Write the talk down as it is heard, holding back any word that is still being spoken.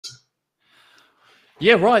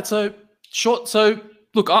Yeah, right. So short. So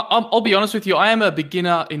look, I'll be honest with you. I am a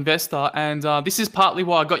beginner investor, and this is partly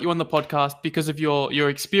why I got you on the podcast because of your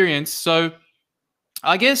experience. So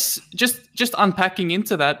I guess just unpacking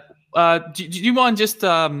into that. Do you mind just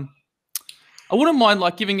I wouldn't mind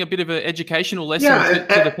like giving a bit of an educational lesson Yeah,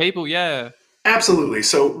 to the people. Yeah. absolutely.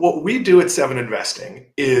 So what we do at Seven Investing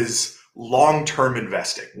is long-term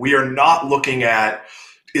investing. We are not looking at,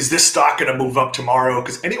 is this stock going to move up tomorrow?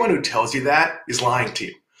 Because anyone who tells you that is lying to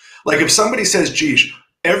you. Like if somebody says, geez,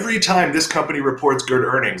 every time this company reports good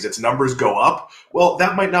earnings, its numbers go up. Well,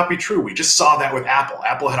 that might not be true. We just saw that with Apple.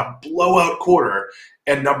 Apple had a blowout quarter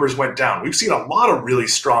and numbers went down. We've seen a lot of really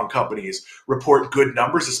strong companies report good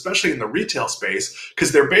numbers, especially in the retail space,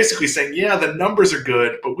 because they're basically saying, yeah, the numbers are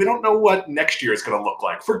good, but we don't know what next year is going to look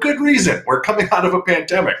like for good reason. We're coming out of a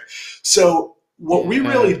pandemic. So what we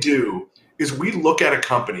really Yeah. do is we look at a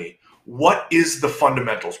company. What is the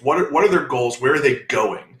fundamentals? What are their goals? Where are they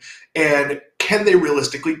going? And can they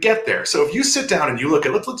realistically get there? So if you sit down and you look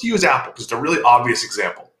at, let's use Apple because it's a really obvious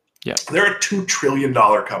example. Yeah. They're a $2 trillion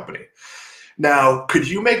company. Now, could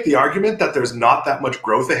you make the argument that there's not that much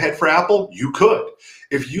growth ahead for Apple? You could.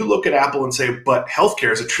 If you look at Apple and say, but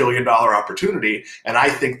healthcare is $1 trillion opportunity, and I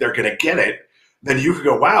think they're going to get it, then you could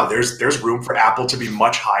go, wow, there's room for Apple to be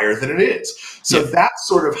much higher than it is. So Yeah. that's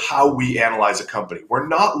sort of how we analyze a company. We're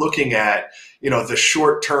not looking at, the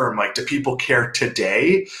short term, like, do people care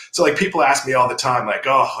today? So like people ask me all the time, like,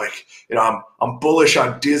 oh, like, I'm bullish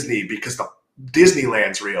on Disney because the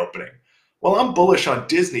Disneyland's reopening. Well, I'm bullish on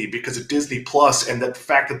Disney because of Disney Plus and the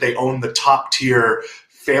fact that they own the top tier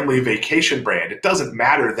family vacation brand. It doesn't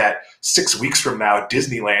matter that 6 weeks from now,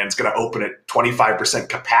 Disneyland's going to open at 25%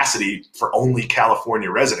 capacity for only California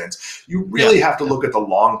residents. You really Yeah. have to look at the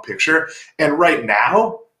long picture. And right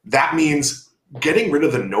now, that means getting rid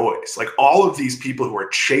of the noise. Like all of these people who are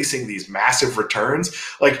chasing these massive returns,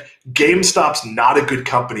 like GameStop's not a good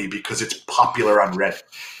company because it's popular on Reddit.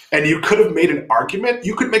 And you could have made an argument.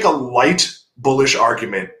 You could make a light bullish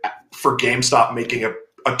argument for GameStop making a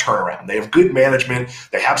turnaround. They have good management.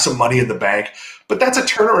 They have some money in the bank. But that's a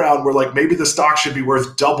turnaround where like maybe the stock should be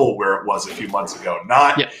worth double where it was a few months ago,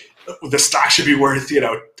 not Yeah. the stock should be worth,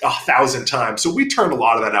 1,000 times. So we turned a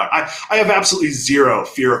lot of that out. I have absolutely zero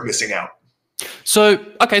fear of missing out. So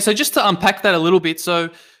okay, so just to unpack that a little bit, so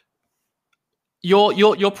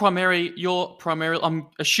your primary. I'm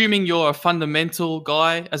assuming you're a fundamental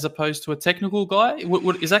guy as opposed to a technical guy.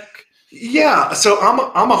 What is that? Yeah, so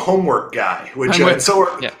I'm a homework guy, which and Homework. so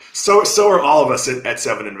are Yeah. so are all of us at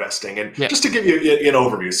Seven Investing. And Yeah. just to give you an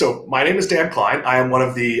overview, so my name is Dan Kline. I am one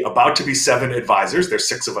of the about to be seven advisors. There's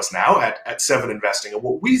six of us now at Seven Investing, and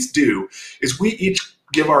what we do is we each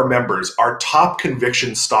give our members our top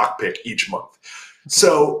conviction stock pick each month.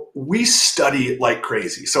 So we study it like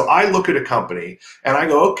crazy. So I look at a company and I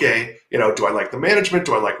go, okay, do I like the management?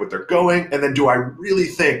 Do I like what they're going? And then do I really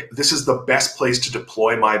think this is the best place to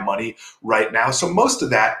deploy my money right now? So most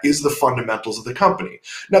of that is the fundamentals of the company.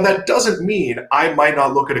 Now, that doesn't mean I might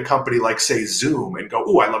not look at a company like, say, Zoom and go,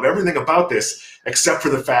 oh, I love everything about this, except for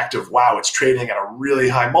the fact of, wow, it's trading at a really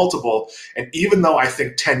high multiple. And even though I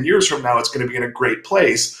think 10 years from now it's going to be in a great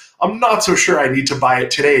place, I'm not so sure I need to buy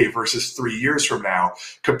it today versus 3 years from now,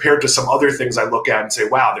 compared to some other things I look at and say,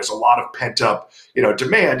 wow, there's a lot of pent up,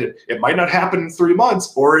 demand. It might not happen in 3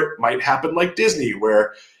 months, or it might happen like Disney,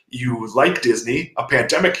 where you like Disney, a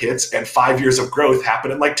pandemic hits, and 5 years of growth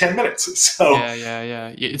happen in like 10 minutes. So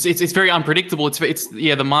Yeah. It's very unpredictable. It's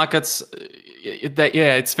the markets.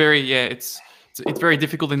 It's very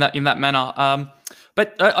difficult in that manner.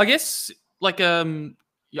 But I guess like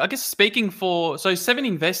I guess speaking for so Seven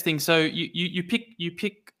Investing. So you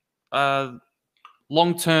pick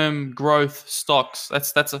long term growth stocks.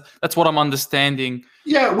 That's what I'm understanding.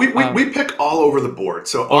 yeah, Um, we pick all over the board.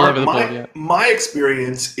 So all our over the board. Yeah. my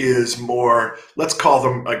experience is more, let's call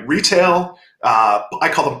them like retail. I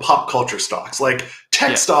call them pop culture stocks, like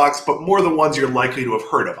tech Yeah. stocks, but more the ones you're likely to have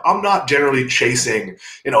heard of. I'm not generally chasing,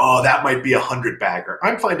 oh, that might be 100 bagger.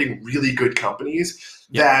 I'm finding really good companies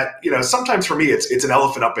Yeah. that, sometimes for me it's an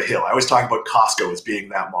elephant up a hill. I always talk about Costco as being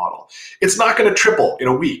that model. It's not going to triple in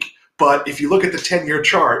a week. But if you look at the 10-year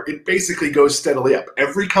chart, it basically goes steadily up.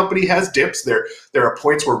 Every company has dips. There are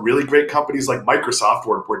points where really great companies like Microsoft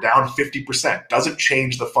were down 50%. Doesn't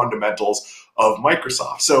change the fundamentals of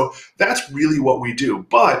Microsoft. So that's really what we do.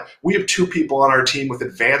 But we have 2 people on our team with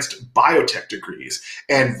advanced biotech degrees,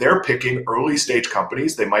 and they're picking early stage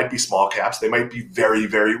companies. They might be small caps. They might be very,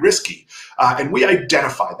 very risky. And we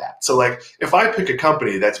identify that. So like if I pick a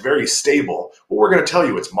company that's very stable, well, we're going to tell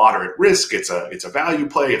you it's moderate risk, it's a value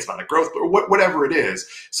play, it's not a growth, or whatever it is.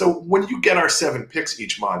 So when you get our 7 picks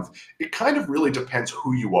each month, it kind of really depends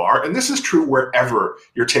who you are. And this is true wherever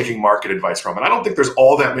you're taking market advice from. And I don't think there's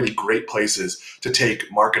all that many great places to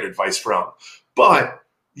take market advice from. But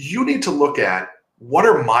you need to look at, what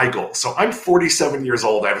are my goals? So I'm 47 years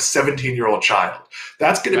old. I have a 17-year-old child.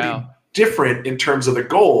 That's going to be different in terms of the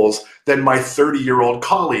goals than my 30-year-old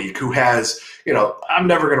colleague who has, I'm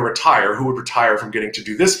never going to retire, who would retire from getting to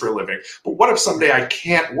do this for a living. But what if someday I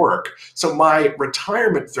can't work? So my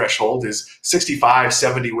retirement threshold is 65,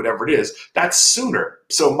 70, whatever it is. That's sooner.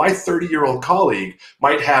 So my 30-year-old colleague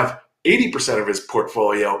might have 80% of his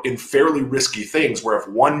portfolio in fairly risky things where if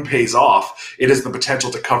one pays off, it has the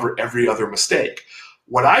potential to cover every other mistake.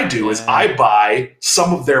 What I do is I buy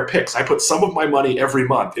some of their picks. I put some of my money every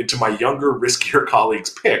month into my younger, riskier colleagues'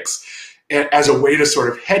 picks as a way to sort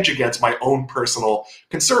of hedge against my own personal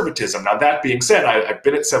conservatism. Now, that being said, I've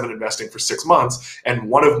been at 7 Investing for 6 months, and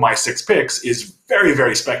one of my 6 picks is very,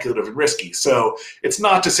 very speculative and risky. So it's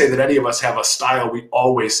not to say that any of us have a style we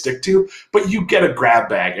always stick to, but you get a grab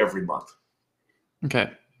bag every month. Okay.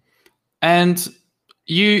 And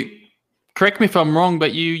you, correct me if I'm wrong,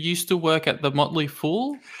 but you used to work at the Motley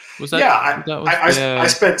Fool? Was that? Yeah, I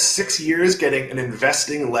spent 6 years getting an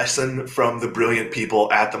investing lesson from the brilliant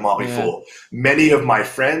people at the Motley Fool. Many of my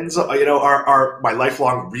friends, are my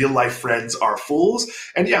lifelong real life friends are fools.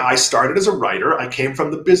 And yeah, I started as a writer. I came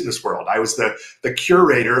from the business world. I was the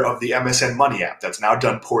curator of the MSN Money app that's now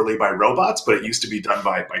done poorly by robots, but it used to be done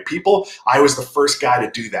by people. I was the first guy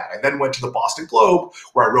to do that. I then went to the Boston Globe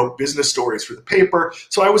where I wrote business stories for the paper.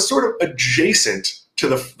 So I was sort of adjacent to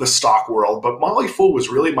the stock world, but Motley Fool was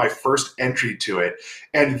really my first entry to it.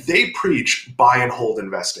 And they preach buy and hold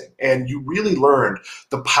investing. And you really learned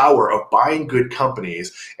the power of buying good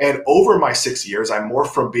companies. And over my 6 years, I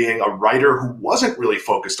morphed from being a writer who wasn't really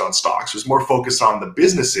focused on stocks, was more focused on the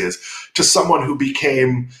businesses, to someone who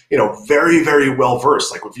became, very, very well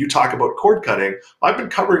versed. Like if you talk about cord cutting, I've been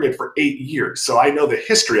covering it for 8 years. So I know the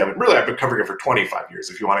history of it. Really, I've been covering it for 25 years,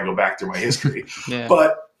 if you want to go back through my history.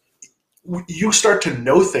 But you start to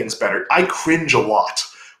know things better. I cringe a lot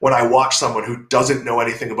when I watch someone who doesn't know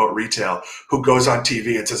anything about retail, who goes on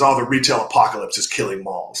TV and says, oh, the retail apocalypse is killing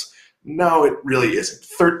malls. No, it really isn't.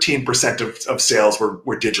 13% of sales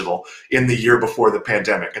were digital in the year before the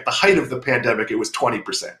pandemic. At the height of the pandemic, it was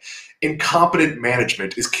 20%. Incompetent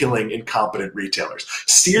management is killing incompetent retailers.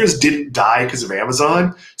 Sears didn't die because of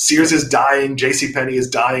Amazon. Sears is dying. JCPenney is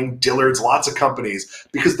dying. Dillard's, lots of companies,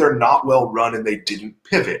 because they're not well run and they didn't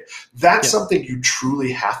pivot. That's something you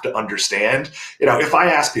truly have to understand. If I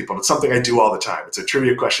ask people, it's something I do all the time. It's a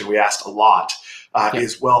trivia question we asked a lot,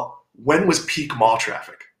 is, well, when was peak mall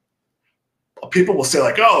traffic? People will say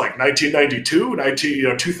like 1992,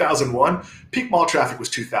 2001. Peak mall traffic was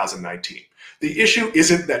 2019. The issue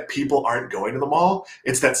isn't that people aren't going to the mall.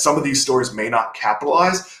 It's that some of these stores may not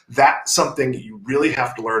capitalize. That's something you really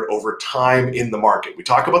have to learn over time in the market. We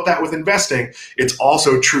talk about that with investing. It's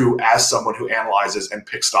also true as someone who analyzes and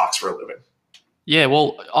picks stocks for a living. Yeah,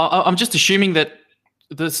 well, I'm just assuming that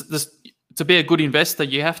this to be a good investor,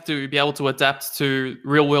 you have to be able to adapt to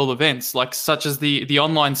real world events, like such as the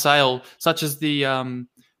online sale, such as the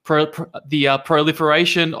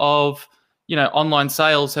proliferation of online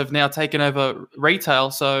sales have now taken over retail.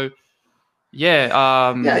 So you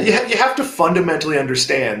have to fundamentally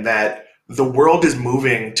understand that the world is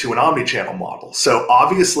moving to an omni-channel model. So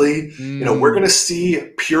obviously, we're going to see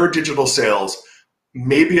pure digital sales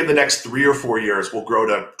maybe in the next 3 or 4 years will grow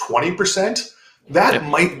to 20%. That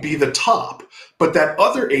might be the top, but that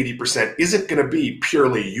other 80% isn't going to be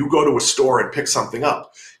purely you go to a store and pick something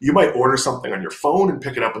up. You might order something on your phone and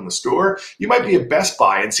pick it up in the store. You might be at Best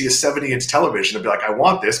Buy and see a 70-inch television and be like, I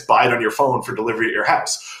want this, buy it on your phone for delivery at your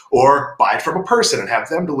house. Or buy it from a person and have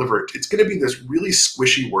them deliver it. It's going to be this really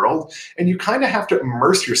squishy world, and you kind of have to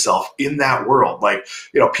immerse yourself in that world. Like,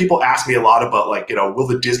 people ask me a lot about will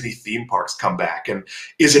the Disney theme parks come back? And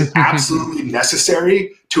is it absolutely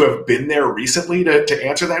necessary to have been there recently to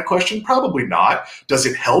answer that question? Probably not. Does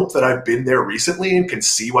it help that I've been there recently and can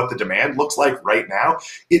see what the demand looks like right now?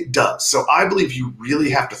 It does. So I believe you really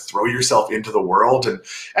have to throw yourself into the world. And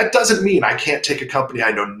that doesn't mean I can't take a company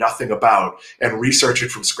I know nothing about and research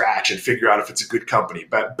it from scratch and figure out if it's a good company.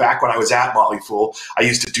 But back when I was at Motley Fool, I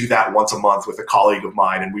used to do that once a month with a colleague of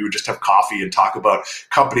mine, and we would just have coffee and talk about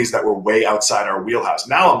companies that were way outside our wheelhouse.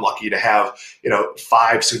 Now I'm lucky to have,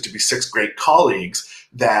 5, soon to be 6 great colleagues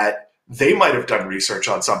that they might have done research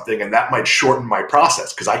on something, and that might shorten my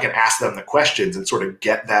process because I can ask them the questions and sort of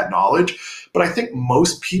get that knowledge. But I think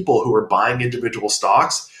most people who are buying individual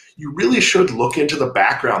stocks, you really should look into the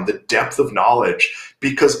background, the depth of knowledge,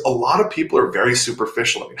 because a lot of people are very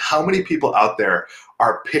superficial. I mean, how many people out there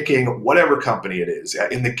are picking whatever company it is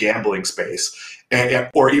in the gambling space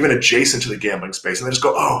or even adjacent to the gambling space, and they just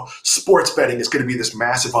go, oh, sports betting is going to be this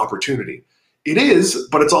massive opportunity. It is,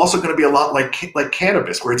 but it's also going to be a lot like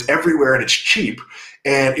cannabis, where it's everywhere and it's cheap.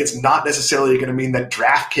 And it's not necessarily going to mean that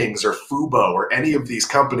DraftKings or Fubo or any of these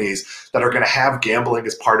companies that are going to have gambling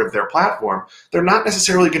as part of their platform, they're not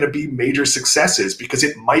necessarily going to be major successes, because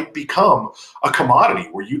it might become a commodity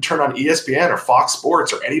where you turn on ESPN or Fox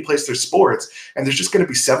Sports or any place there's sports, and there's just going to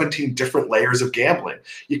be 17 different layers of gambling.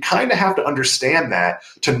 You kind of have to understand that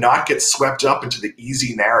to not get swept up into the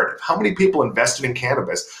easy narrative. How many people invested in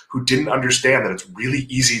cannabis who didn't understand that it's really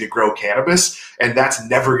easy to grow cannabis, and that's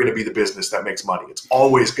never going to be the business that makes money? It's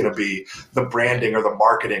always going to be the branding or the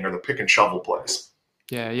marketing or the pick and shovel place.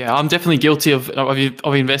 Yeah, I'm definitely guilty of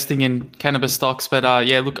investing in cannabis stocks, but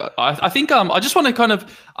look, I think I just want to kind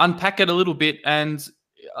of unpack it a little bit and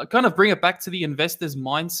kind of bring it back to the investor's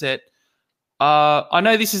mindset. I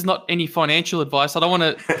know this is not any financial advice. I don't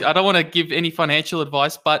want to give any financial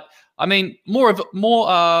advice, but I mean I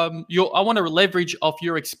want to leverage off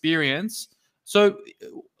your experience. So,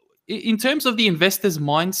 in terms of the investor's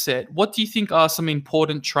mindset, what do you think are some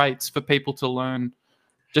important traits for people to learn?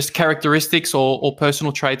 Just characteristics or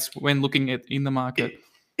personal traits when looking at in the market?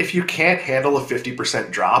 If you can't handle a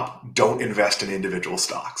 50% drop, don't invest in individual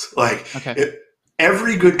stocks.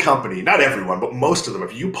 Every good company, not everyone, but most of them,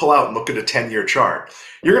 if you pull out and look at a 10-year chart,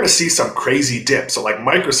 you're going to see some crazy dip. So like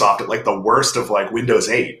Microsoft at like the worst of like Windows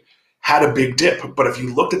 8 had a big dip. But if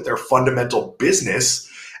you looked at their fundamental business,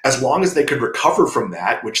 as long as they could recover from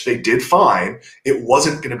that, which they did fine, it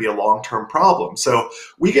wasn't going to be a long-term problem. So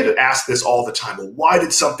we get asked this all the time. Well, why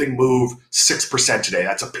did something move 6% today?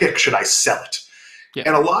 That's a pick. Should I sell it? Yeah.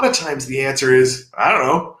 And a lot of times the answer is, I don't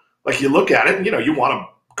know. Like you look at it and, you want to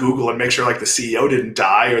Google and make sure like the CEO didn't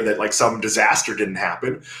die or that like some disaster didn't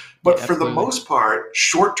happen. But for the most part,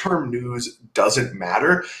 short-term news doesn't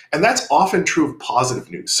matter. And that's often true of positive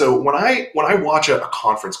news. So when I watch a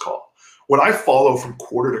conference call, what I follow from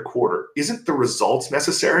quarter to quarter isn't the results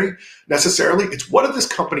necessarily. It's what did this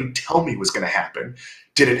company tell me was going to happen?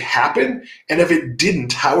 Did it happen? And if it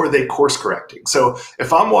didn't, how are they course correcting? So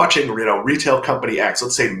if I'm watching, retail company X,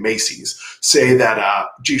 let's say Macy's, say that,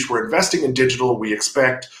 we're investing in digital. We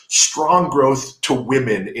expect strong growth to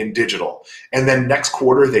women in digital. And then next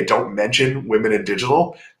quarter, they don't mention women in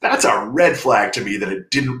digital. That's a red flag to me that it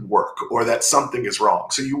didn't work or that something is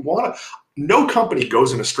wrong. So no company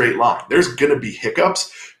goes in a straight line. There's going to be hiccups,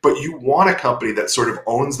 but you want a company that sort of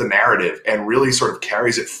owns the narrative and really sort of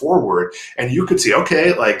carries it forward. And you could see,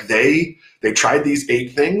 okay, like they tried these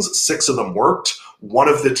 8 things, 6 of them worked. One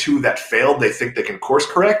of the 2 that failed, they think they can course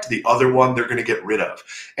correct. The other one, they're going to get rid of.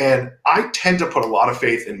 And I tend to put a lot of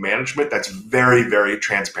faith in management that's very, very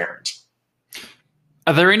transparent.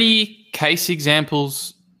 Are there any case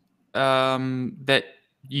examples that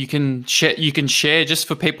you can share just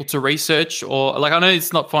for people to research, or like, I know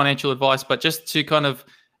it's not financial advice, but just to kind of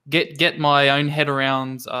get my own head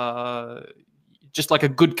around just like a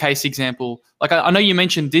good case example. Like I know you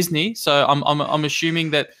mentioned Disney, so I'm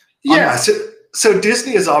assuming that. Yeah. So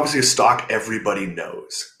Disney is obviously a stock everybody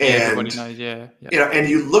knows. And, everybody knows, yeah. And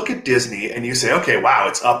you look at Disney and you say, okay, wow,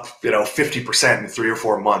 it's up, 50% in 3 or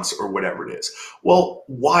 4 months or whatever it is. Well,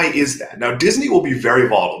 why is that? Now, Disney will be very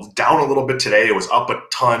volatile. It's down a little bit today. It was up a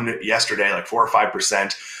ton yesterday, like 4 or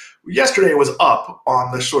 5%. Yesterday it was up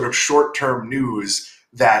on the sort of short-term news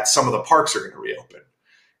that some of the parks are going to reopen.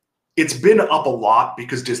 It's been up a lot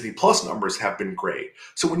because Disney Plus numbers have been great.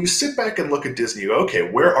 So when you sit back and look at Disney, you go, okay,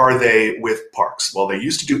 where are they with parks? Well, they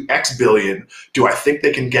used to do X billion. Do I think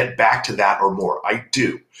they can get back to that or more? I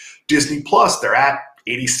do. Disney Plus, they're at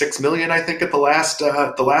 86 million, I think, at the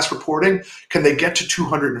last reporting. Can they get to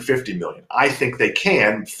 250 million? I think they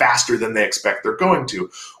can, faster than they expect they're going to.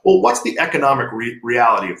 Well, what's the economic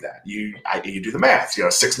reality of that? You do the math.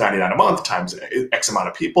 $6.99 a month times X amount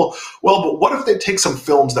of people. Well, but what if they take some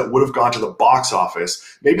films that would have gone to the box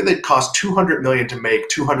office? Maybe they'd cost 200 million to make,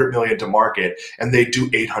 200 million to market, and they do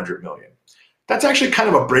 800 million. That's actually kind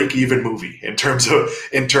of a break-even movie in terms of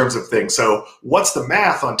things. So what's the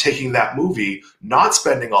math on taking that movie, not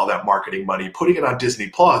spending all that marketing money, putting it on Disney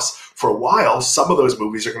Plus? For a while, some of those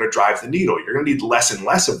movies are going to drive the needle. You're going to need less and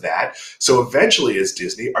less of that. So eventually, as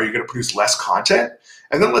Disney, are you going to produce less content?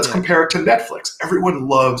 And then let's compare it to Netflix. Everyone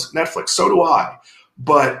loves Netflix. So do I.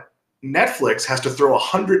 But Netflix has to throw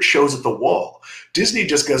 100 shows at the wall. Disney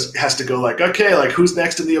just has to go like, okay, like who's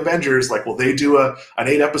next in the Avengers? Like, will they do an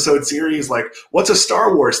 8-episode series? Like, what's a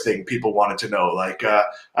Star Wars thing people wanted to know? Like, I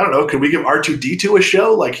don't know, can we give R2-D2 a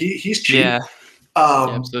show? Like he's cheap. Yeah. Yeah,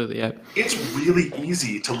 absolutely. Yeah. It's really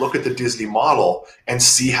easy to look at the Disney model and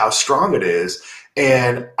see how strong it is.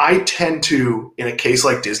 And I tend to, in a case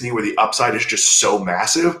like Disney where the upside is just so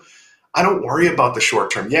massive, I don't worry about the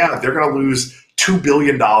short term. Yeah, they're going to lose $2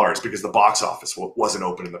 billion because the box office wasn't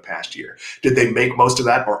open in the past year. Did they make most of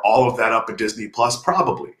that or all of that up in Disney Plus?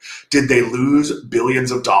 Probably. Did they lose billions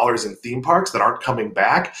of dollars in theme parks that aren't coming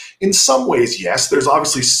back? In some ways, yes. There's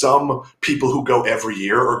obviously some people who go every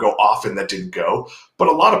year or go often that didn't go. But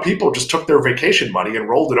a lot of people just took their vacation money and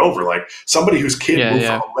rolled it over. Like somebody whose kid moved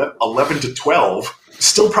from 11 to 12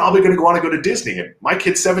 still probably going to want to go to Disney. And my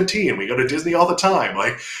kid's 17. We go to Disney all the time.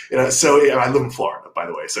 Like, so I live in Florida, by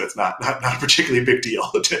the way, so it's not a particularly big deal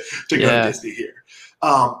to go to Disney here.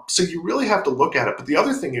 So you really have to look at it. But the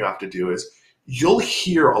other thing you have to do is you'll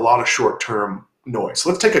hear a lot of short-term noise. So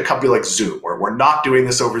let's take a company like Zoom, where we're not doing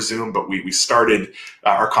this over Zoom, but we started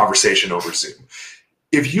our conversation over Zoom.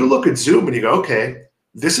 If you look at Zoom and you go, okay,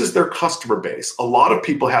 this is their customer base. A lot of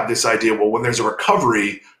people have this idea, well, when there's a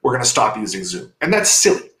recovery, we're going to stop using Zoom. And that's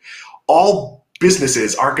silly. All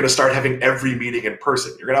businesses aren't going to start having every meeting in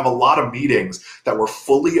person. You're going to have a lot of meetings that were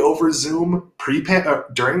fully over Zoom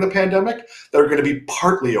during the pandemic that are going to be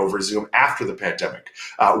partly over Zoom after the pandemic.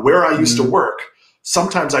 Where I used to work,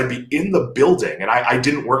 sometimes I'd be in the building, and I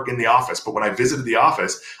didn't work in the office, but when I visited the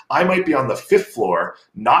office, I might be on the 5th floor,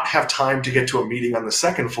 not have time to get to a meeting on the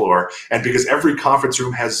 2nd floor, and because every conference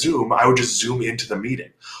room has Zoom, I would just Zoom into the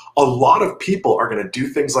meeting. A lot of people are going to do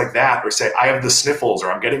things like that, or say, I have the sniffles,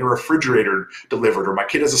 or I'm getting a refrigerator delivered, or my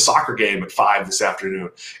kid has a soccer game at 5 this afternoon,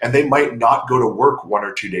 and they might not go to work 1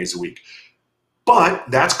 or 2 days a week. But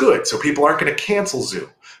that's good. So people aren't going to cancel Zoom.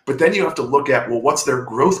 But then you have to look at, well, what's their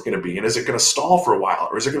growth going to be? And is it going to stall for a while?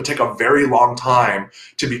 Or is it going to take a very long time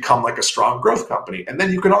to become like a strong growth company? And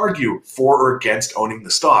then you can argue for or against owning the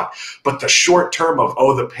stock. But the short term of,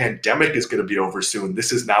 oh, the pandemic is going to be over soon,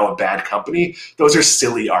 this is now a bad company, those are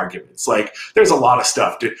silly arguments. Like, there's a lot of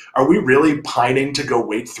stuff. Are we really pining to go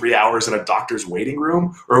wait 3 hours in a doctor's waiting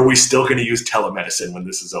room? Or are we still going to use telemedicine when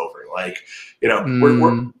this is over? Like,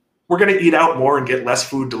 we're going to eat out more and get less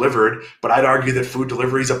food delivered, but I'd argue that food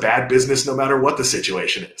delivery is a bad business no matter what the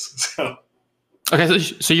situation is. So, okay,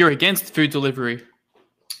 so you're against food delivery?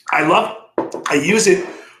 I use it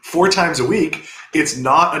 4 times a week. It's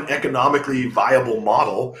not an economically viable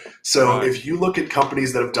model. So if you look at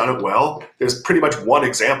companies that have done it well, there's pretty much one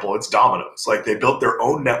example. It's Domino's. Like, they built their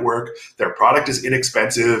own network. Their product is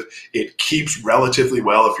inexpensive. It keeps relatively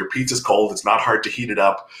well. If your pizza's cold, it's not hard to heat it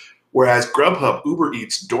up. Whereas Grubhub, Uber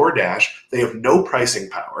Eats, DoorDash, they have no pricing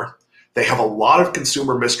power. They have a lot of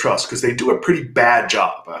consumer mistrust because they do a pretty bad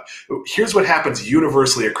job. Here's what happens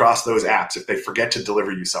universally across those apps if they forget to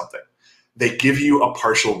deliver you something. They give you a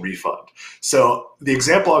partial refund. So the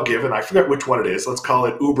example I'll give, and I forget which one it is, let's call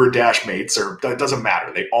it Uber-Mates, or it doesn't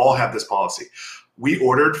matter. They all have this policy. We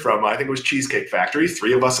ordered from, I think it was Cheesecake Factory,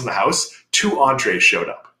 3 of us in the house, 2 entrees showed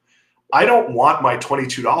up. I don't want my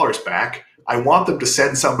 $22 back. I want them to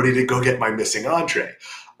send somebody to go get my missing entree.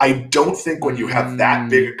 I don't think when you have that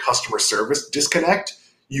big a customer service disconnect,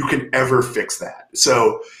 you can ever fix that.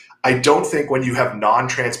 So I don't think when you have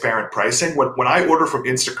non-transparent pricing, when I order from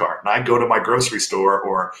Instacart and I go to my grocery store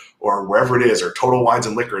or wherever it is, or Total Wines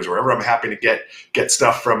and Liquors, or wherever I'm happy to get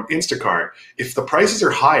stuff from Instacart, if the prices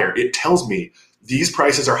are higher, it tells me these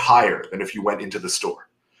prices are higher than if you went into the store.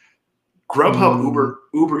 Grubhub,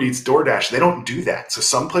 Uber Eats, DoorDash, they don't do that. So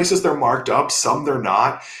some places they're marked up, some they're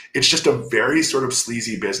not. It's just a very sort of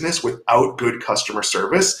sleazy business without good customer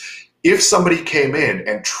service. If somebody came in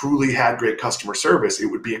and truly had great customer service, it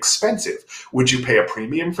would be expensive. Would you pay a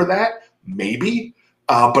premium for that? Maybe.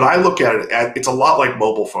 But I look at it, it's a lot like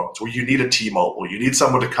mobile phones where you need a T-Mobile. You need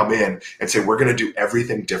someone to come in and say, we're going to do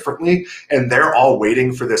everything differently. And they're all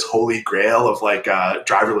waiting for this holy grail of like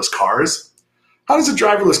driverless cars. How does a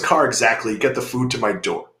driverless car exactly get the food to my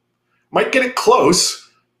door? Might get it close,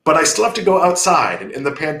 but I still have to go outside. And in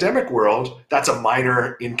the pandemic world, that's a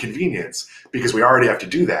minor inconvenience because we already have to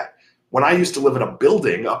do that. When I used to live in a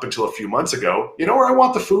building up until a few months ago, you know where I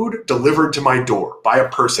want the food? Delivered to my door by a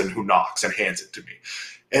person who knocks and hands it to me.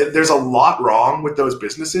 And there's a lot wrong with those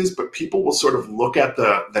businesses, but people will sort of look at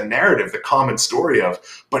the narrative, the common story of,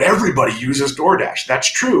 but everybody uses DoorDash.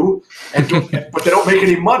 That's true, but they don't make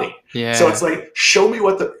any money. Yeah. So it's like, show me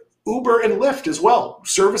what the Uber and Lyft as well.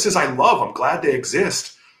 Services I love, I'm glad they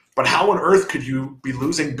exist. But how on earth could you be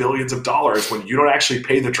losing billions of dollars when you don't actually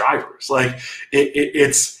pay the drivers? Like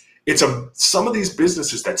some of these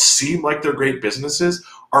businesses that seem like they're great businesses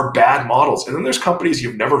are bad models. And then there's companies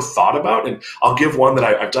you've never thought about. And I'll give one that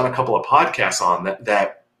I've done a couple of podcasts on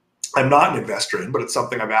that I'm not an investor in, but it's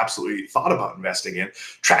something I've absolutely thought about investing in.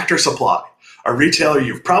 Tractor Supply, a retailer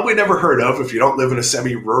you've probably never heard of if you don't live in a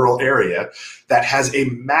semi-rural area that has a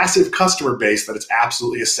massive customer base that it's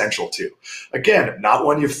absolutely essential to. Again, not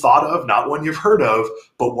one you've thought of, not one you've heard of,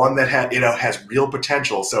 but one that has real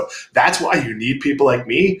potential. So that's why you need people like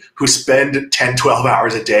me who spend 10, 12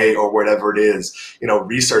 hours a day or whatever it is,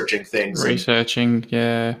 researching things.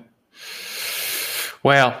 Yeah.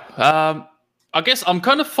 Wow. I guess I'm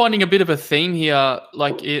kind of finding a bit of a theme here,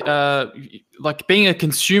 like being a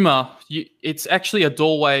consumer. It's actually a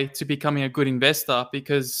doorway to becoming a good investor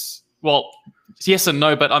because, well, yes and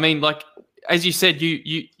no, but I mean, like as you said,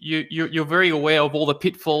 you're very aware of all the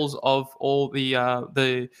pitfalls of all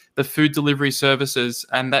the food delivery services,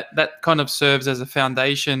 and that kind of serves as a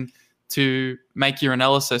foundation to make your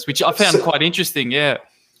analysis, which I found quite interesting. Yeah.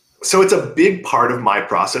 So it's a big part of my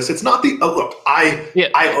process. It's not look,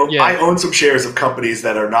 I own some shares of companies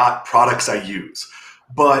that are not products I use,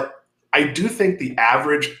 but I do think the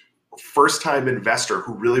average first-time investor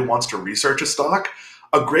who really wants to research a stock,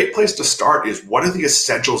 a great place to start is what are the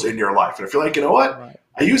essentials in your life? And if you're like, you know what? Right.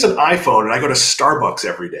 I use an iPhone and I go to Starbucks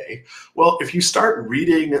every day. Well, if you start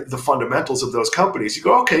reading the fundamentals of those companies, you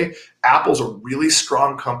go, okay, Apple's a really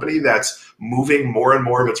strong company that's moving more and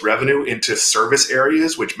more of its revenue into service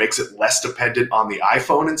areas, which makes it less dependent on the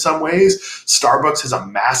iPhone in some ways. Starbucks has a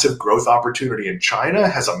massive growth opportunity in China,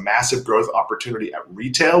 has a massive growth opportunity at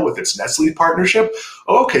retail with its Nestle partnership.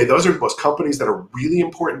 Okay, those are those companies that are really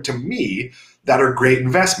important to me that are great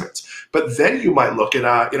investments. But then you might look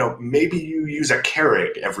at, maybe you use a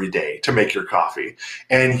Keurig every day to make your coffee.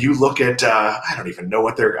 And you look at, I don't even know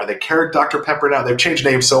are they Keurig Dr. Pepper now? They've changed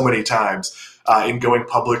names so many times in going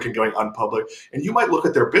public and going unpublic. And you might look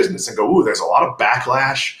at their business and go, ooh, there's a lot of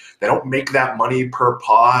backlash. They don't make that money per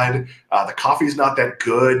pod. The coffee's not that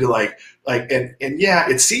good. And yeah,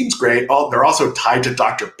 it seems great. They're also tied to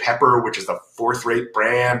Dr. Pepper, which is the fourth-rate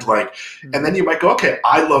brand. And then you might go, okay,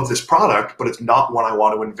 I love this product, but it's not one I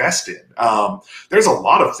want to invest in. There's a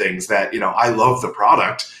lot of things that I love the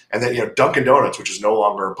product, and then Dunkin' Donuts, which is no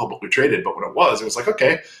longer publicly traded, but when it was like,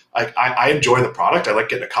 okay, I enjoy the product. I like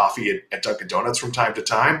getting a coffee at Dunkin' Donuts from time to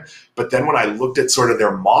time. But then when I looked at sort of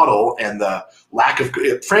their model and the lack of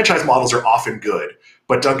franchise models are often good.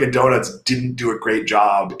 But Dunkin' Donuts didn't do a great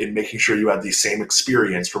job in making sure you had the same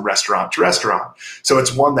experience from restaurant to restaurant. So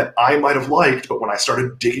it's one that I might have liked, but when I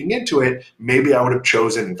started digging into it, maybe I would have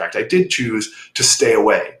chosen, in fact, I did choose to stay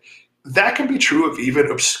away. That can be true of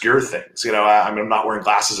even obscure things. I'm not wearing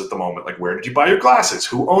glasses at the moment. Like, where did you buy your glasses?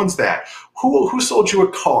 Who owns that? Who sold you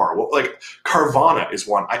a car? Well, Carvana is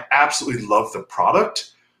one. I absolutely love the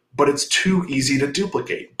product, but it's too easy to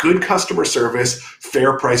duplicate. Good customer service,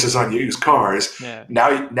 fair prices on used cars. Yeah.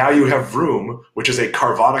 Now you have Vroom, which is a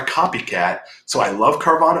Carvana copycat. So I love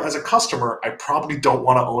Carvana as a customer. I probably don't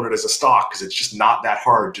want to own it as a stock because it's just not that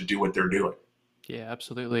hard to do what they're doing. Yeah,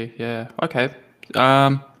 absolutely. Yeah. Okay.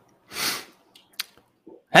 How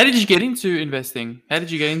did you get into investing? How did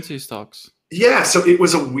you get into stocks? Yeah, so it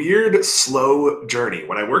was a weird, slow journey.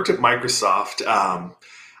 When I worked at Microsoft,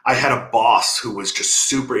 I had a boss who was just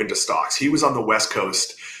super into stocks. He was on the West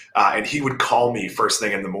Coast, and he would call me first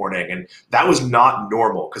thing in the morning. And that was not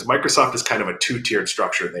normal because Microsoft is kind of a two-tiered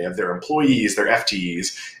structure. They have their employees, their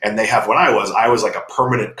FTEs, and they have what I was like a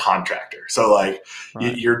permanent contractor. So right.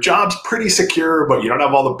 Your job's pretty secure, but you don't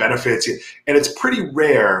have all the benefits. And it's pretty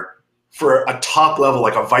rare for a top level,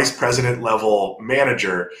 like a vice president level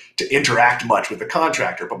manager, to interact much with the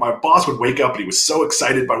contractor. But my boss would wake up and he was so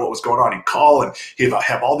excited by what was going on. He'd call and he'd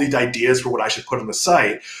have all these ideas for what I should put on the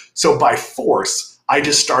site. So by force, I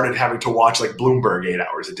just started having to watch like Bloomberg 8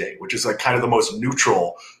 hours a day, which is like kind of the most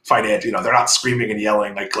neutral finance. They're not screaming and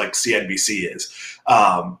yelling like CNBC is.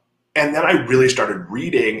 And then I really started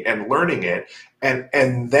reading and learning it.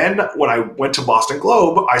 And then when I went to Boston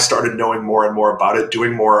Globe, I started knowing more and more about it,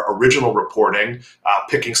 doing more original reporting,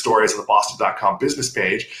 picking stories on the Boston.com business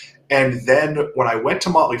page. And then when I went to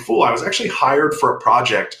Motley Fool, I was actually hired for a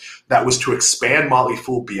project that was to expand Motley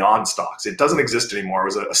Fool beyond stocks. It doesn't exist anymore. It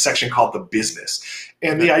was a section called the business.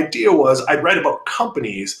 And the idea was I'd write about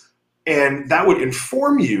companies, and that would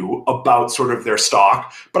inform you about sort of their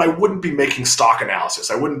stock, but I wouldn't be making stock analysis.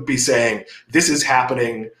 I wouldn't be saying this is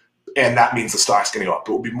happening and that means the stock's going to go up.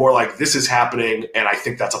 It would be more like this is happening and I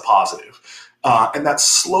think that's a positive. And that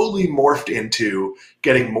slowly morphed into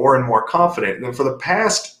getting more and more confident. And then for the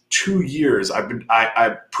past 2 years,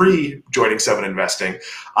 I pre-joining Seven Investing,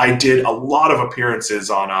 I did a lot of appearances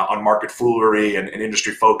on Market Foolery and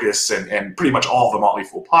Industry Focus and pretty much all of the Motley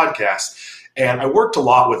Fool podcasts. And I worked a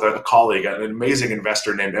lot with a colleague, an amazing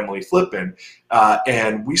investor named Emily Flippin,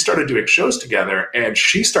 and we started doing shows together. And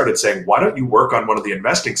she started saying, "Why don't you work on one of the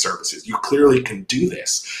investing services? You clearly can do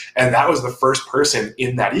this." And that was the first person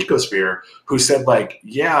in that ecosphere who said, like,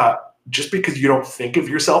 "Yeah, just because you don't think of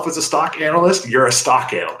yourself as a stock analyst, you're a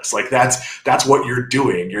stock analyst. Like that's what you're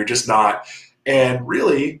doing. You're just not." And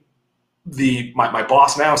really, my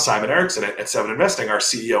boss now, Simon Erickson at Seven Investing, our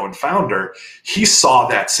CEO and founder, he saw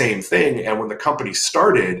that same thing. And when the company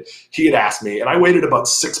started, he had asked me, and I waited about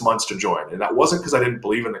 6 months to join. And that wasn't because I didn't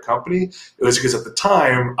believe in the company. It was because at the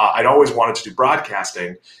time, I'd always wanted to do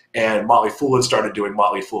broadcasting. And Motley Fool had started doing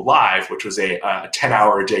Motley Fool Live, which was a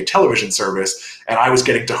 10-hour-a-day television service. And I was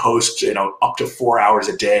getting to host, up to 4 hours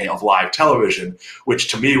a day of live television,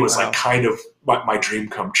 which to me was like kind of my dream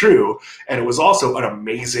come true. And it was also an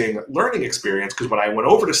amazing learning experience because when I went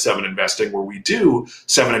over to Seven Investing, where we do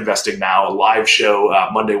Seven Investing Now, a live show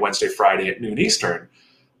Monday, Wednesday, Friday at noon Eastern,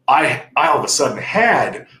 I all of a sudden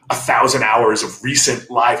had 1,000 hours of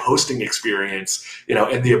recent live hosting experience,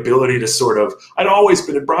 and the ability to sort of, I'd always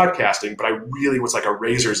been in broadcasting, but I really was like a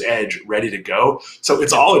razor's edge ready to go. So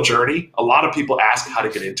it's all a journey. A lot of people ask how to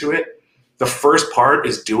get into it. The first part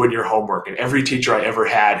is doing your homework. And every teacher I ever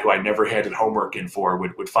had who I never handed homework in for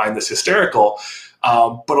would find this hysterical.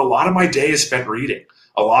 But a lot of my day is spent reading.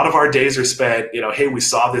 A lot of our days are spent, hey, we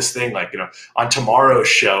saw this thing like, on tomorrow's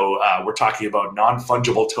show, we're talking about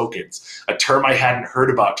non-fungible tokens, a term I hadn't heard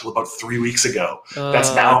about till about 3 weeks ago.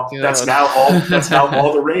 That's now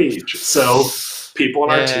all the rage. So people on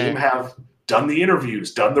our team have done the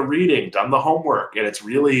interviews, done the reading, done the homework. And it's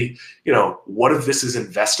really, what if this is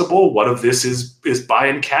investable? What if this is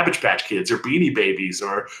buying Cabbage Patch Kids or Beanie Babies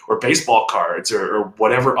or baseball cards or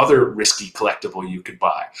whatever other risky collectible you could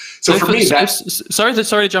buy? So for me, sorry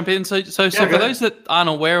to jump in. So for those that aren't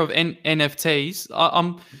aware of NFTs,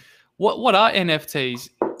 what are NFTs?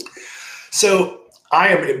 So I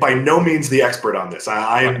am by no means the expert on this.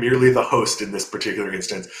 I am merely the host in this particular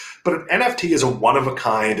instance. But an NFT is a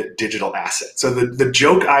one-of-a-kind digital asset. So the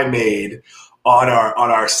joke I made on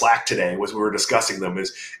our Slack today was we were discussing them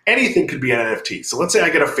is anything could be an NFT. So let's say I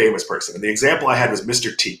get a famous person. And the example I had was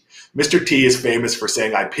Mr. T. Mr. T is famous for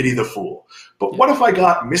saying, "I pity the fool." But what if I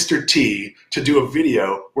got Mr. T to do a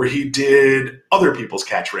video where he did other people's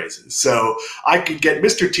catchphrases? So I could get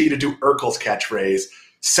Mr. T to do Urkel's catchphrase,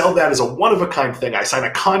 sell that as a one-of-a-kind thing. I sign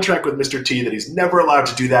a contract with Mr. T that he's never allowed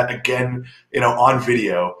to do that again, on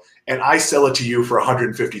video, and I sell it to you for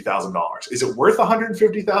 $150,000. Is it worth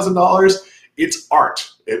 $150,000? It's art.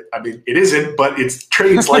 It isn't, but it's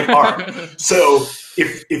trades like art. So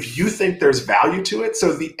if you think there's value to it,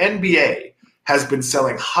 so the NBA has been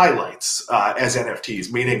selling highlights as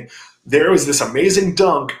NFTs, meaning there was this amazing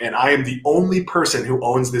dunk and I am the only person who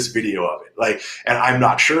owns this video of it. And I'm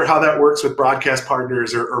not sure how that works with broadcast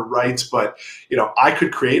partners or rights, but I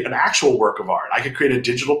could create an actual work of art. I could create a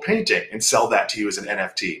digital painting and sell that to you as an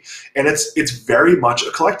NFT. And it's very much a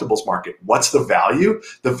collectibles market. What's the value?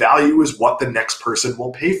 The value is what the next person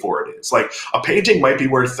will pay for it is. Like a painting might be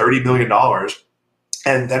worth $30 million.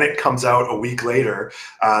 And then it comes out a week later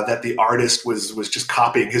that the artist was just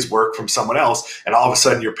copying his work from someone else, and all of a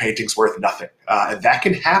sudden your painting's worth nothing. And that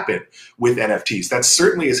can happen with NFTs. That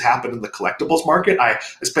certainly has happened in the collectibles market. I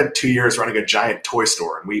spent 2 years running a giant toy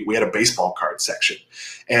store, and we had a baseball card section.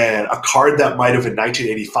 And a card that might have in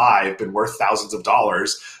 1985 been worth thousands of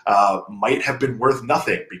dollars might have been worth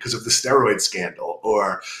nothing because of the steroid scandal,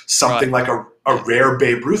 or something like a rare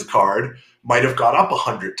Babe Ruth card might have gone up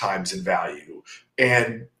 100 times in value.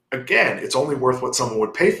 And again, it's only worth what someone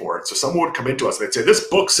would pay for it. So someone would come into us and they'd say, "This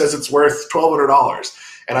book says it's worth $1,200.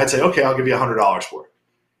 And I'd say, "Okay, I'll give you $100 for it."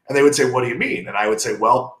 And they would say, "What do you mean?" And I would say,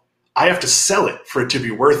 "Well, I have to sell it for it to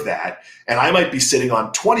be worth that. And I might be sitting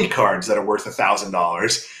on 20 cards that are worth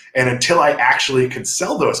 $1,000. And until I actually can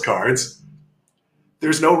sell those cards,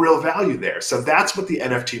 there's no real value there. So that's what the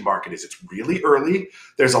NFT market is. It's really early.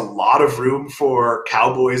 There's a lot of room for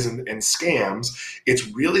cowboys and scams. It's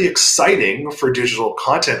really exciting for digital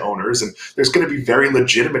content owners. And there's going to be very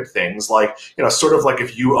legitimate things like, sort of like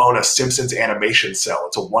if you own a Simpsons animation cell,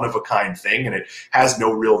 it's a one-of-a-kind thing and it has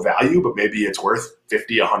no real value, but maybe it's worth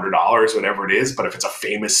 $50, $100, whatever it is. But if it's a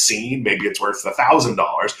famous scene, maybe it's worth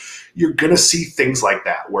 $1,000. You're going to see things like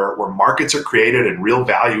that where markets are created and real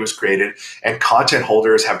value is created, and content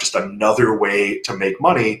holders have just another way to make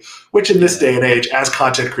money, which in this day and age, as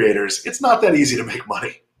content creators, it's not that easy to make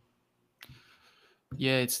money.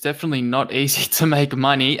 Yeah, it's definitely not easy to make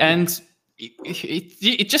money. And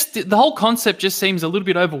it just, the whole concept just seems a little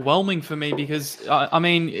bit overwhelming for me because, I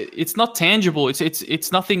mean, it's not tangible.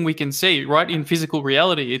 It's nothing we can see, right? In physical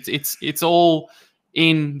reality, it's all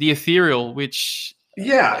in the ethereal, which...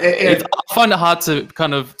 Yeah, I find it hard to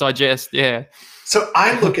kind of digest. Yeah. So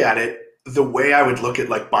I look at it the way I would look at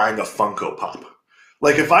like buying a Funko Pop.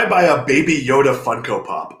 Like if I buy a Baby Yoda Funko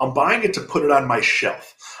Pop, I'm buying it to put it on my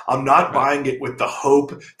shelf. I'm not buying it with the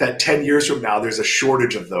hope that 10 years from now there's a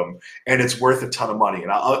shortage of them and it's worth a ton of money.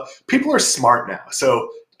 And people are smart now. So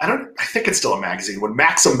I think it's still a magazine. When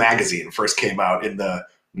Maxim magazine first came out in the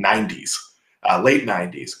 90s, late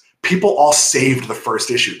 90s, people all saved the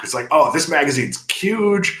first issue because like, oh, this magazine's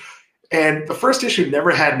huge. And the first issue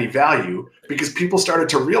never had any value because people started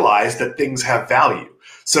to realize that things have value.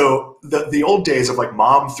 So the old days of like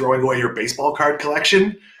mom throwing away your baseball card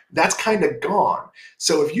collection, that's kind of gone.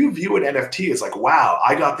 So if you view an NFT as like, wow,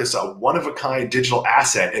 I got this one-of-a-kind digital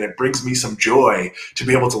asset and it brings me some joy to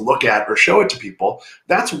be able to look at or show it to people,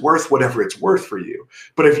 that's worth whatever it's worth for you.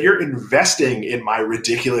 But if you're investing in my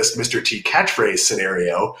ridiculous Mr. T catchphrase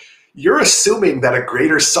scenario, you're assuming that a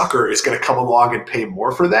greater sucker is going to come along and pay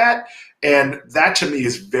more for that. And that to me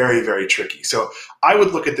is very, very tricky. So I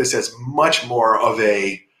would look at this as much more of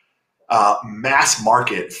a mass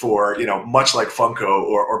market for, much like Funko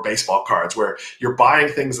or baseball cards, where you're buying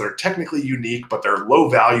things that are technically unique, but they're low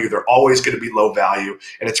value. They're always going to be low value.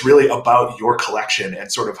 And it's really about your collection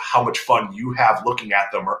and sort of how much fun you have looking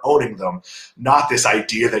at them or owning them, not this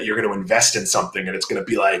idea that you're going to invest in something and it's going to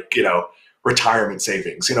be like, retirement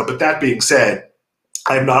savings. But that being said,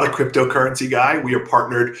 I'm not a cryptocurrency guy. We are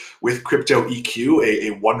partnered with Crypto EQ, a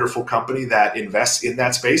wonderful company that invests in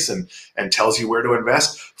that space and tells you where to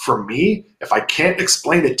invest. For me, if I can't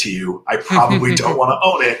explain it to you, I probably don't want to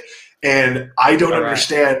own it. And I don't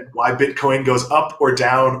understand why Bitcoin goes up or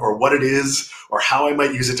down or what it is or how I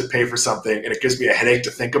might use it to pay for something. And it gives me a headache to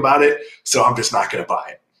think about it. So I'm just not going to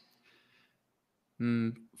buy it.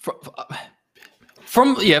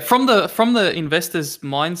 From the investor's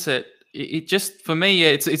mindset, it just, for me,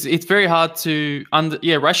 it's very hard to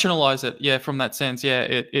rationalize it. From that sense,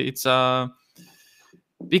 it's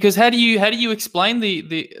because how do you explain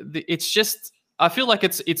the it's just, I feel like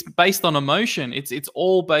it's based on emotion. It's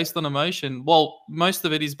all based on emotion. Well, most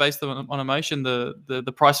of it is based on emotion.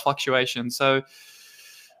 The price fluctuation. So.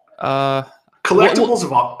 Collectibles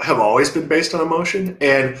have always been based on emotion.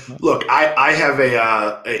 And look, I have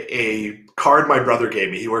a card my brother gave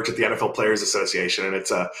me. He worked at the NFL Players Association, and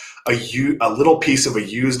it's a little piece of a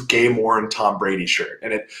used game-worn Tom Brady shirt.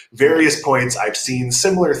 And at various points, I've seen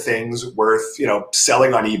similar things worth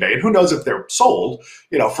selling on eBay, and who knows if they're sold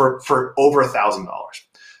for over $1,000.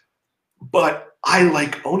 But I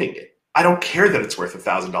like owning it. I don't care that it's worth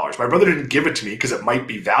 $1,000. My brother didn't give it to me because it might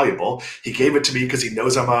be valuable. He gave it to me because he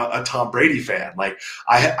knows I'm a Tom Brady fan. Like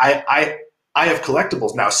I have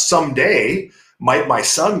collectibles. Now someday might my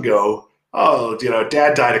son go, oh,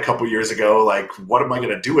 dad died a couple years ago. Like, what am I going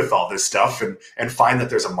to do with all this stuff? And find that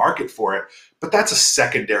there's a market for it. But that's a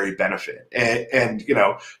secondary benefit. And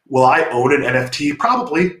will I own an NFT?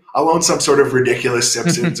 Probably. I'll own some sort of ridiculous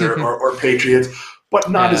Simpsons or Patriots,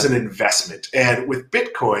 but not as an investment. And with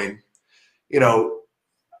Bitcoin,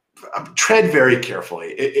 tread very carefully.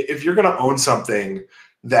 If you're going to own something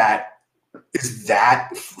that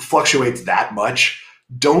fluctuates that much,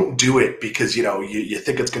 don't do it because you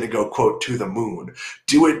think it's going to go, quote, to the moon.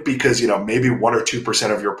 Do it because maybe 1 or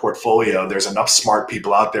 2% of your portfolio, there's enough smart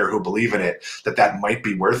people out there who believe in it that might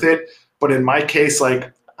be worth it. But in my case,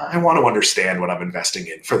 like, I want to understand what I'm investing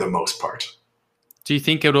in for the most part. Do you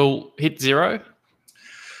think it'll hit zero?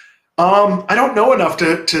 I don't know enough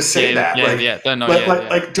to say that. Don't know.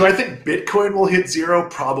 Do I think Bitcoin will hit zero?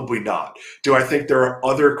 Probably not. Do I think there are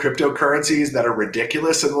other cryptocurrencies that are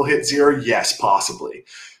ridiculous and will hit zero? Yes, possibly.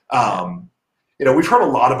 We've heard a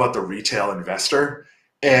lot about the retail investor,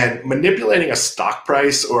 And manipulating a stock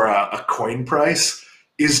price or a coin price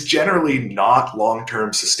is generally not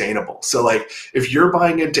long-term sustainable. So like if you're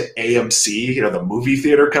buying into AMC, the movie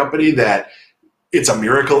theater company that it's a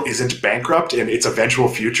miracle isn't bankrupt and its eventual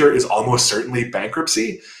future is almost certainly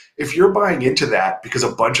bankruptcy, if you're buying into that because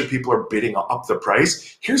a bunch of people are bidding up the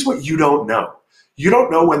price, here's what you don't know. You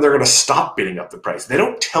don't know when they're going to stop bidding up the price. They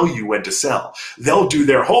don't tell you when to sell. They'll do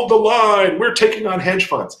their hold the line, we're taking on hedge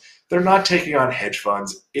funds. They're not taking on hedge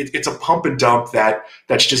funds. It's a pump and dump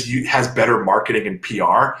that's just has better marketing and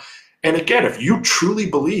PR. And again, if you truly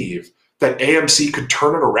believe that AMC could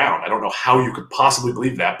turn it around, I don't know how you could possibly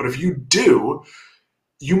believe that, but if you do,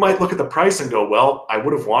 you might look at the price and go, well, I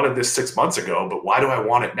would have wanted this 6 months ago, but why do I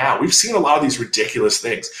want it now? We've seen a lot of these ridiculous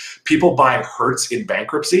things. People buying Hertz in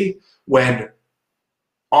bankruptcy when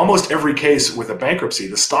almost every case with a bankruptcy,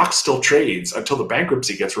 the stock still trades until the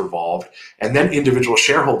bankruptcy gets resolved, and then individual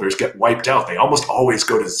shareholders get wiped out. They almost always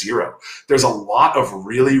go to zero. There's a lot of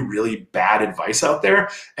really, really bad advice out there,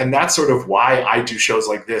 and that's sort of why I do shows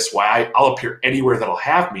like this, why I'll appear anywhere that'll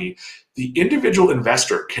have me. The individual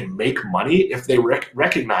investor can make money if they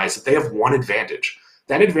recognize that they have one advantage.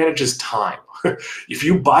 That advantage is time. If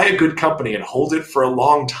you buy a good company and hold it for a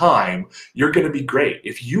long time, you're going to be great.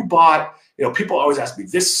 If you bought, people always ask me,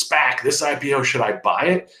 this SPAC, this IPO, should I buy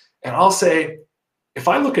it? And I'll say, if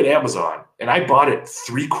I look at Amazon and I bought it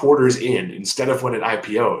 3 quarters in instead of when it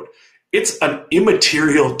IPO'd, it's an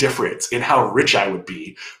immaterial difference in how rich I would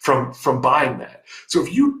be from buying that. So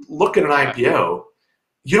if you look at an IPO,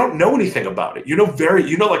 you don't know anything about it. You know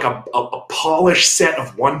like a polished set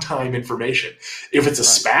of one-time information. If it's a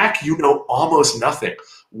SPAC, you know almost nothing.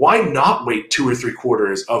 Why not wait 2 or 3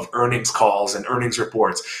 quarters of earnings calls and earnings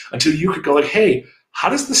reports until you could go like, hey, how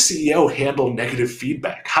does the CEO handle negative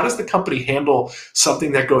feedback? How does the company handle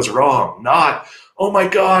something that goes wrong? Not, oh my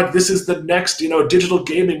God, this is the next, digital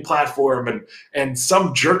gaming platform and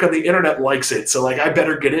some jerk on the internet likes it, so like I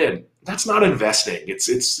better get in. That's not investing.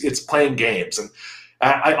 It's playing games. And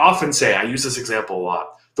I often say, I use this example a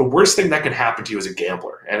lot, the worst thing that can happen to you as a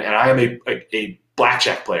gambler, and I am a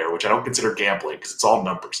blackjack player, which I don't consider gambling because it's all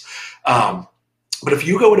numbers. But if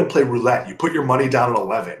you go in and play roulette, you put your money down at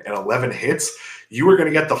 11 and 11 hits, you are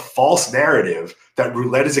going to get the false narrative that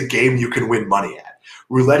roulette is a game you can win money at.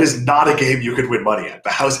 Roulette is not a game you could win money at. The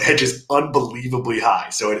house edge is unbelievably high.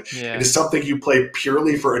 So it is something you play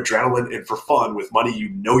purely for adrenaline and for fun with money you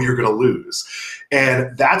know you're going to lose.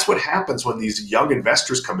 And that's what happens when these young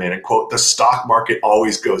investors come in and quote, the stock market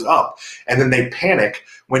always goes up. And then they panic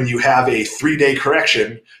when you have a 3-day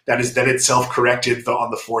correction that is then itself corrected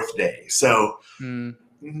on the 4th day. So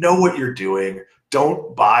know what you're doing.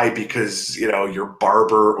 Don't buy because, your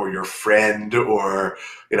barber or your friend or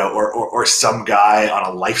some guy on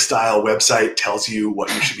a lifestyle website tells you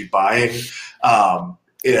what you should be buying.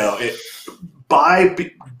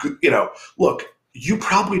 Look, you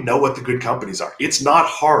probably know what the good companies are. It's not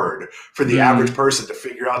hard for the average person to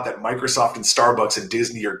figure out that Microsoft and Starbucks and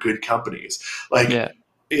Disney are good companies.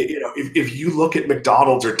 If you look at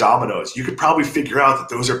McDonald's or Domino's, you could probably figure out that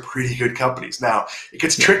those are pretty good companies. Now, it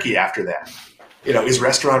gets tricky after that. Is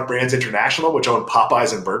Restaurant Brands International, which own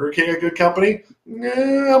Popeyes and Burger King, a good company?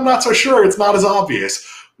 I'm not so sure. It's not as obvious.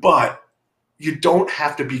 But you don't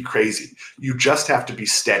have to be crazy. You just have to be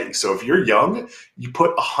steady. So if you're young, you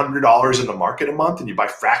put $100 in the market a month and you buy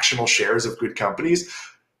fractional shares of good companies,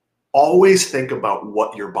 always think about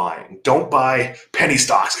what you're buying. Don't buy penny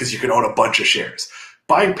stocks because you can own a bunch of shares.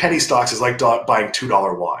 Buying penny stocks is like buying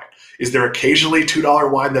 $2 wine. Is there occasionally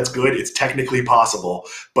 $2 wine that's good? It's technically possible,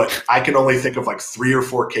 but I can only think of like 3 or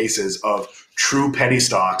 4 cases of true penny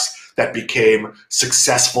stocks that became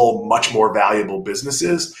successful, much more valuable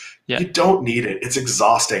businesses. Yeah. You don't need it. It's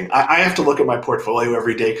exhausting. I have to look at my portfolio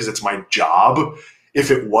every day because it's my job. If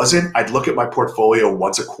it wasn't, I'd look at my portfolio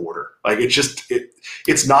once a quarter. Like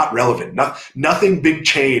it's not relevant. Nothing big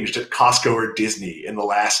changed at Costco or Disney in the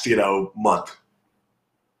last, month.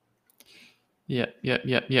 Yeah.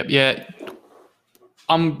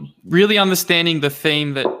 I'm really understanding the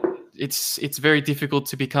theme that it's very difficult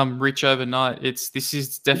to become rich overnight. This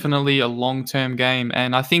is definitely a long-term game,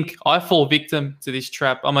 and I think I fall victim to this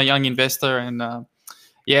trap. I'm a young investor, and I'm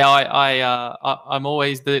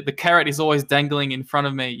always the carrot is always dangling in front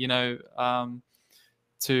of me,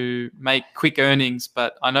 to make quick earnings.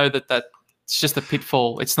 But I know that it's just a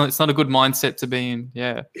pitfall. It's not a good mindset to be in.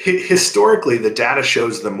 Yeah. Historically, the data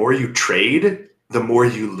shows the more you trade, the more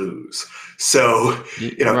you lose. So,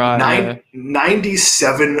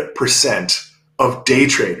 97% of day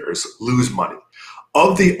traders lose money.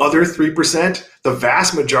 Of the other 3%, the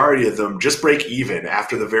vast majority of them just break even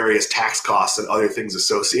after the various tax costs and other things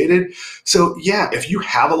associated. So yeah, if you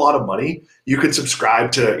have a lot of money, you could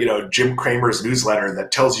subscribe to, Jim Cramer's newsletter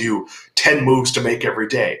that tells you 10 moves to make every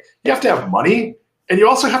day. You have to have money, and you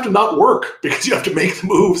also have to not work because you have to make the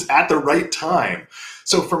moves at the right time.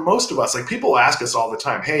 So for most of us, like, people ask us all the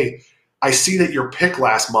time, hey, I see that your pick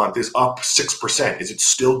last month is up 6%. Is it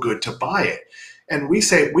still good to buy it? And we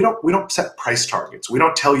say we don't set price targets. We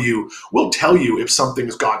don't tell you. We'll tell you if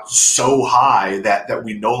something's got so high that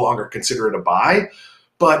we no longer consider it a buy,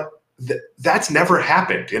 but that's never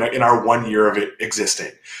happened in our 1 year of it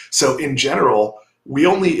existing. So in general, we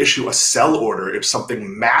only issue a sell order if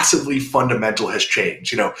something massively fundamental has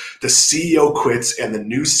changed. The CEO quits and the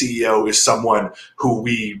new CEO is someone who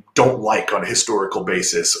we don't like on a historical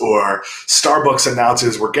basis, or Starbucks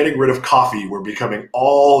announces we're getting rid of coffee, we're becoming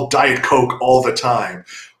all Diet Coke all the time.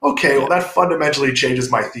 Okay, well, that fundamentally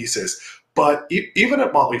changes my thesis. But even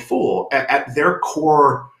at Motley Fool, at their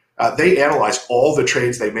core, they analyzed all the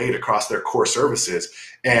trades they made across their core services.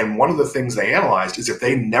 And one of the things they analyzed is if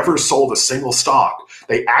they never sold a single stock,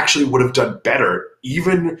 they actually would have done better,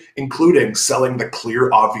 even including selling the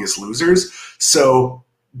clear, obvious losers. So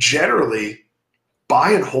generally,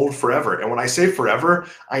 buy and hold forever. And when I say forever,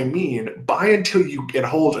 I mean buy until you and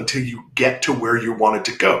hold until you get to where you want it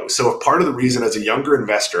to go. So if part of the reason as a younger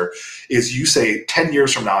investor is you say 10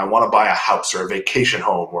 years from now, I want to buy a house or a vacation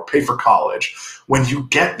home or pay for college, when you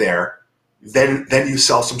get there, then you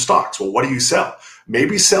sell some stocks. Well, what do you sell?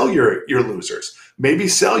 Maybe sell your losers. Maybe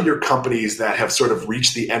sell your companies that have sort of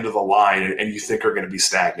reached the end of the line and you think are going to be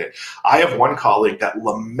stagnant. I have one colleague that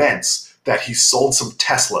laments that he sold some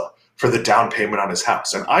Tesla for the down payment on his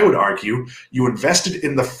house. And I would argue you invested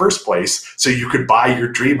in the first place so you could buy your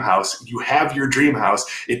dream house. You have your dream house.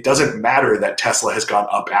 It doesn't matter that Tesla has gone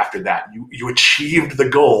up after that. You achieved the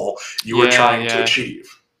goal you were trying to achieve.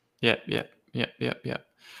 Yeah.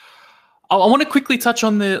 I want to quickly touch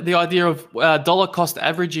on the idea of dollar cost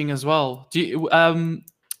averaging as well. Do you,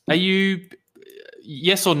 are you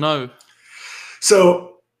yes or no? So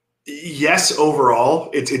yes, overall,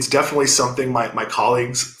 it's definitely something my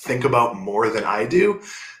colleagues think about more than I do.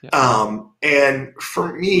 Yeah. And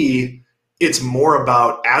for me, it's more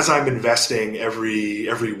about, as I'm investing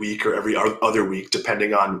every week or every other week,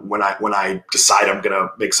 depending on when I decide I'm going to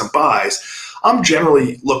make some buys, I'm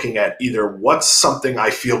generally looking at either what's something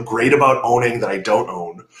I feel great about owning that I don't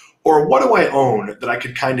own, or what do I own that I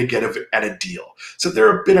could kind of get at a deal. So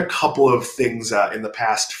there have been a couple of things in the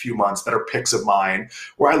past few months that are picks of mine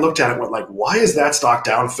where I looked at it and went like, why is that stock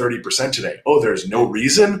down 30% today? Oh, there's no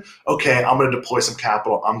reason? Okay, I'm going to deploy some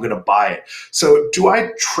capital. I'm going to buy it. So do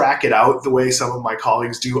I track it out the way some of my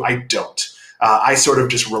colleagues do? I don't. I sort of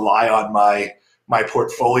just rely on my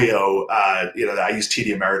portfolio. I use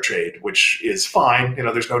TD Ameritrade, which is fine.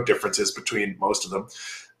 There's no differences between most of them.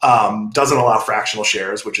 Doesn't allow fractional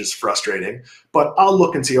shares, which is frustrating. But I'll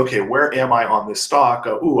look and see, okay, where am I on this stock?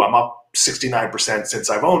 I'm up 69% since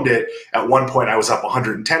I've owned it. At one point, I was up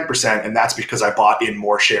 110%, and that's because I bought in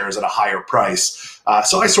more shares at a higher price.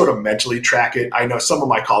 So I sort of mentally track it. I know some of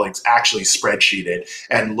my colleagues actually spreadsheet it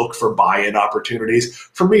and look for buy-in opportunities.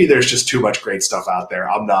 For me, there's just too much great stuff out there.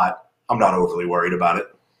 I'm not overly worried about it.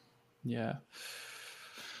 Yeah.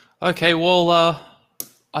 Okay. Well,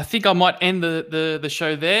 I think I might end the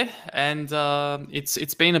show there, and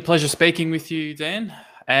it's been a pleasure speaking with you, Dan.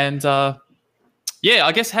 And I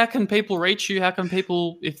guess how can people reach you? How can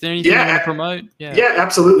people, if there's anything you want to promote? Yeah,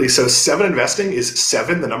 absolutely. So 7 Investing is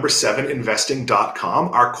 7investing.com.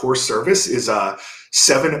 Our core service is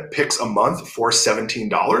 7 picks a month for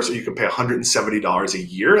 $17, or you can pay $170 a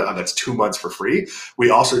year. That's 2 months for free. We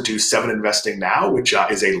also do 7 Investing Now, which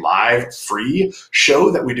is a live free show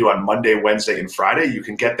that we do on Monday, Wednesday, and Friday. You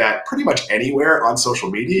can get that pretty much anywhere on social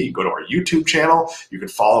media. You can go to our YouTube channel. You can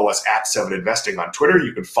follow us at 7 Investing on Twitter.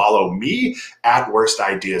 You can follow me at Worst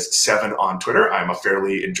Ideas 7 on Twitter. I'm a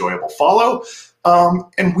fairly enjoyable follow.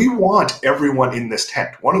 And we want everyone in this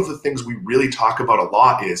tent. One of the things we really talk about a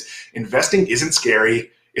lot is investing isn't scary.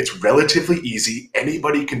 It's relatively easy.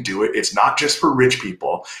 Anybody can do it. It's not just for rich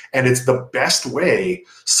people. And it's the best way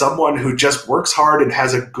someone who just works hard and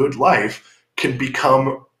has a good life can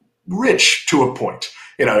become rich to a point.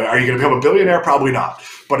 Are you going to become a billionaire? Probably not.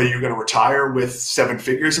 But are you going to retire with 7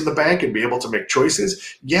 figures in the bank and be able to make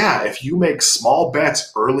choices? Yeah, if you make small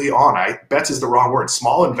bets early on, bets is the wrong word,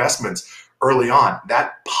 small investments early on,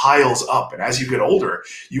 that piles up. And as you get older,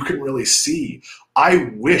 you can really see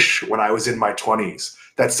I wish when I was in my 20s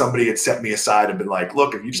that somebody had set me aside and been like,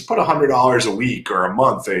 look, if you just put $100 a week or a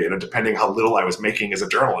month, depending how little I was making as a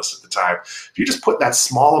journalist at the time, if you just put that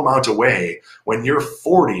small amount away, when you're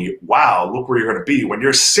 40, wow, look where you're going to be. When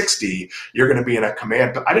you're 60, you're going to be in a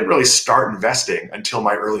command. But I didn't really start investing until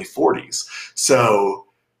my early 40s. So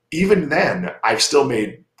even then, I've still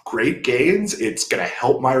made great gains. It's going to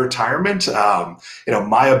help my retirement.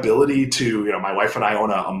 My ability to, my wife and I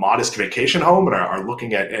own a modest vacation home and are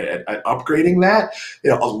looking at upgrading that.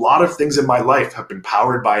 A lot of things in my life have been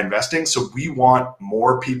powered by investing. So we want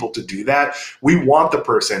more people to do that. We want the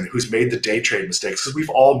person who's made the day trade mistakes, because we've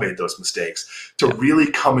all made those mistakes, to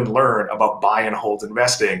really come and learn about buy and hold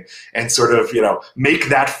investing and sort of, make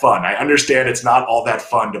that fun. I understand it's not all that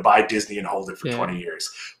fun to buy Disney and hold it for 20 years.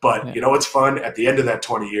 But you know what's fun? At the end of that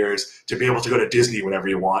 20 years, to be able to go to Disney whenever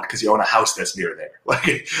you want because you own a house that's near there.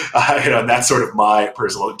 And that's sort of my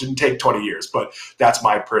personal, it didn't take 20 years, but that's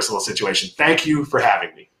my personal situation. Thank you for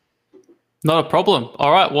having me. Not a problem.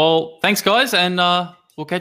 All right. Well, thanks, guys. And